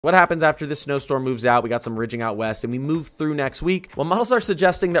What happens after this snowstorm moves out? We got some ridging out west and we move through next week. Well, models are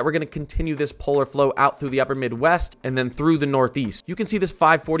suggesting that we're going to continue this polar flow out through the upper Midwest and then through the Northeast. You can see this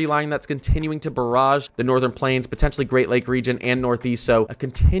 540 line that's continuing to barrage the northern plains, potentially Great Lake region and Northeast. So a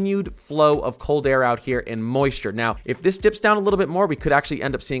continued flow of cold air out here and moisture. Now, if this dips down a little bit more, we could actually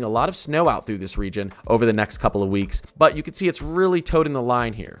end up seeing a lot of snow out through this region over the next couple of weeks. But you can see it's really toting the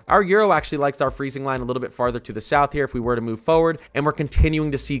line here. Our Euro actually likes our freezing line a little bit farther to the south here if we were to move forward. And we're continuing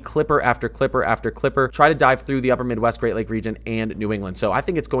to see clipper after clipper after clipper try to dive through the upper Midwest, Great Lake region, and New England. So I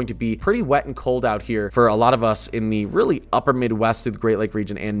think it's going to be pretty wet and cold out here for a lot of us in the really upper Midwest through the Great Lake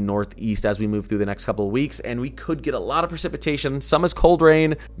region and Northeast as we move through the next couple of weeks. And we could get a lot of precipitation. Some is cold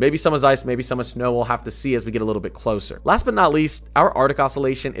rain, maybe some is ice, maybe some is snow. We'll have to see as we get a little bit closer. Last but not least, our Arctic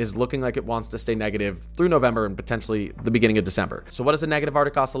oscillation is looking like it wants to stay negative through November and potentially the beginning of December. So what does a negative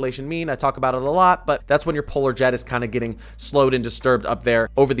Arctic oscillation mean? I talk about it a lot, but that's when your polar jet is kind of getting slowed and disturbed up there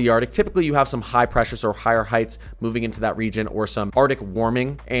over the Arctic. Typically, you have some high pressures or higher heights moving into that region or some Arctic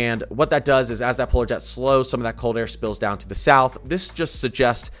warming. And what that does is as that polar jet slows, some of that cold air spills down to the south. This just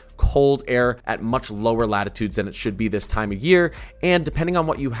suggests cold air at much lower latitudes than it should be this time of year. And depending on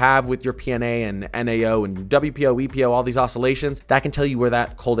what you have with your PNA and NAO and WPO, EPO, all these oscillations, that can tell you where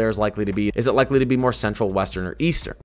that cold air is likely to be. Is it likely to be more central, western, or eastern?